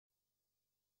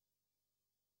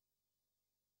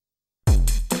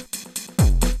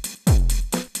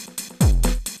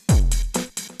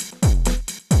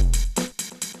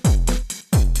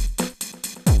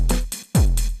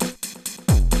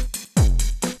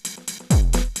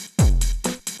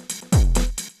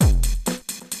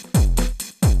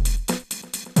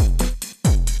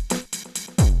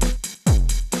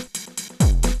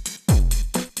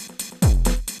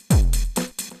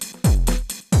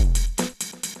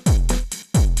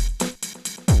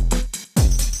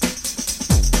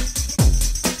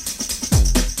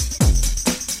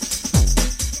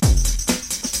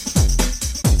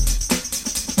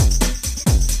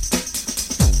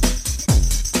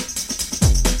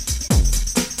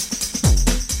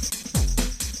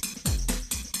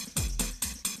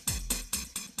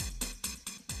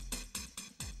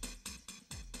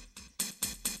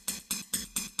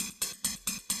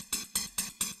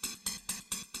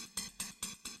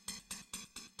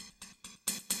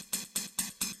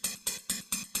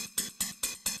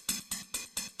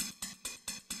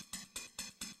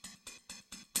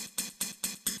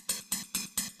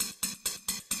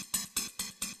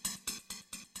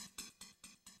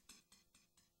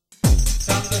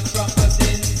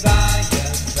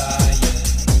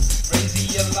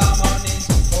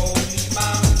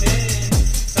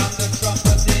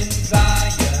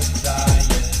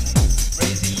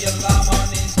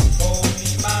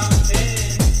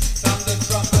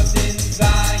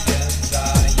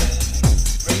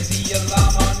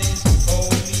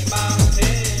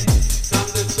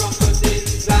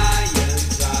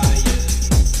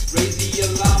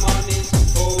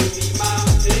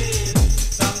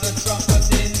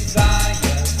Zion.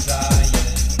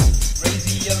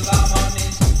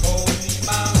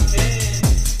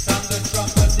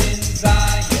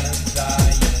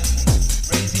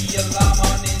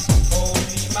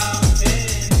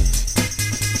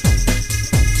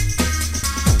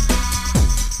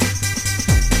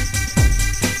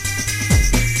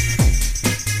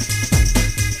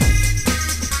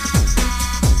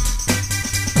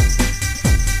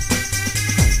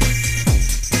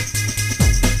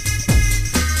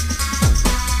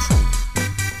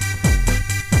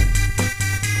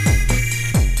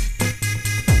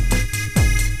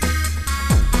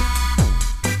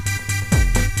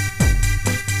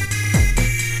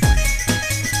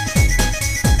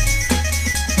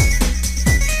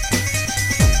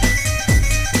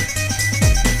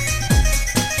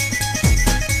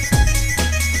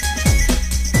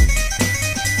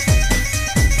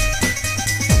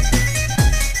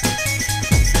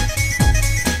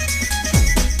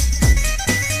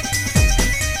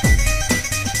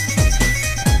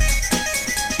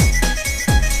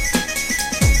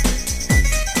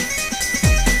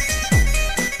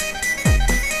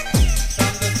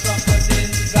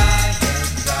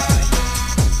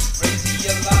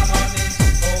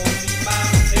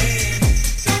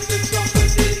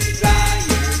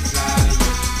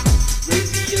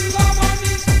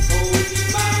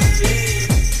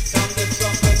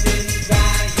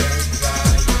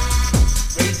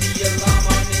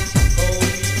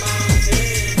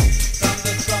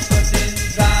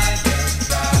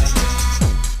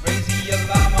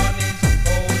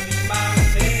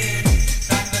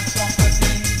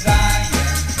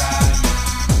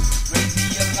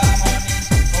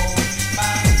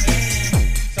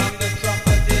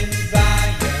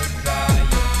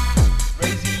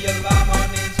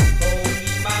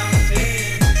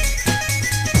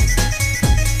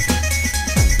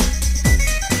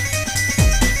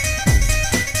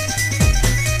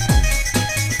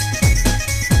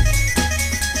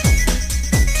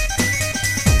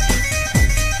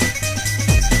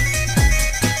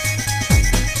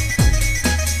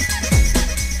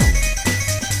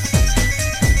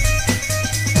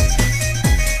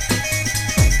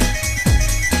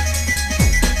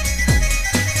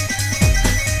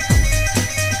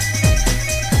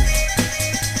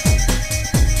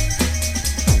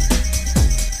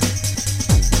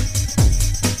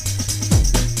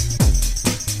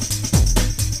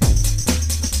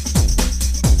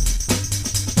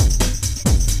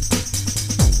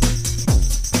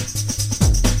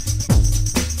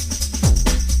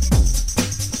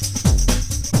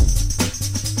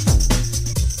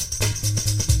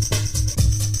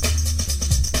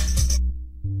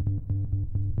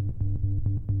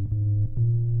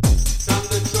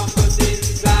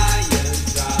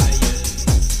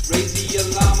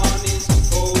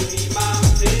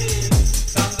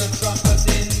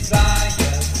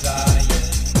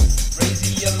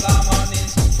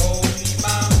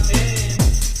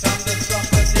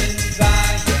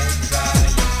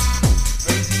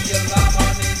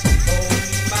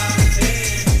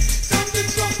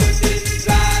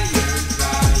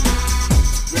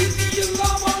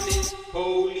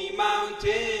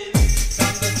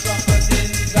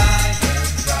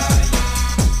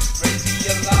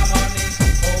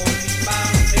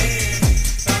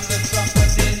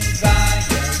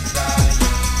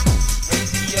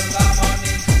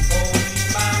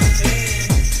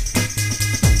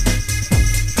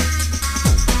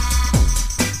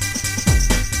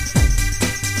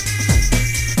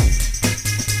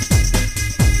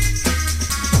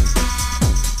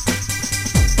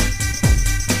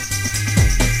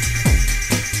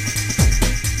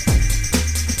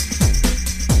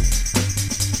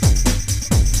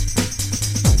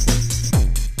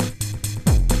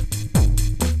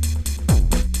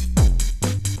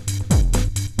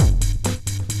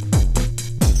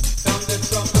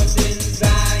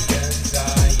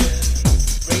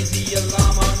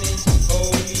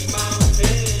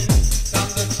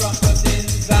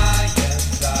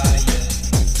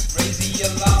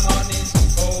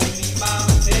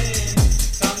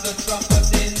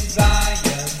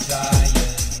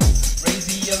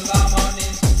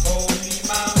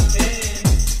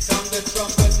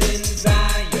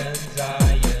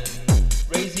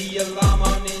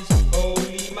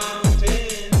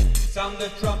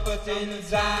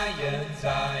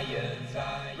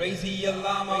 the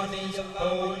alarm on the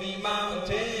holy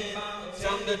mountain.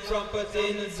 Sound the trumpet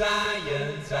in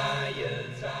Zion, Zion,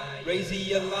 Zion. Raise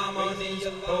the alarm on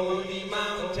the holy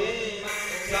mountain.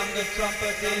 Sound the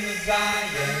trumpet in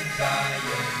Zion,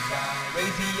 Zion, Zion.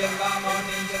 Raise the alarm on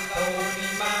the holy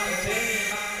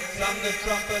mountain. Sound the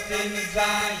trumpet in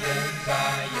Zion,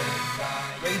 Zion,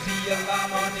 Zion. Raise the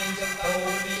alarm on the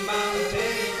holy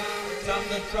mountain. Sound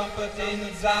the trumpet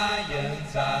in Zion,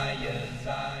 Zion,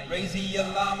 Zion. Raise the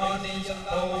alarm on the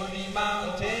holy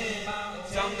mountain.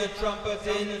 Sound the trumpet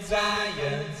in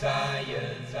Zion,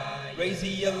 Zion, Zion. Raise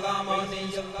the alarm on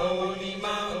the holy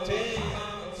mountain.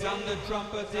 Sound the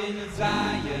trumpet in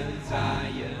Zion,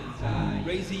 Zion, Zion.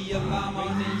 Raise the alarm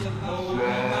on the holy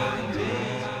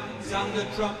mountain. Sound the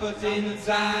trumpet in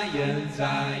Zion,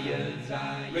 Zion,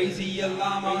 Zion. Raise the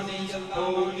alarm on the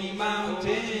holy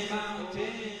mountain.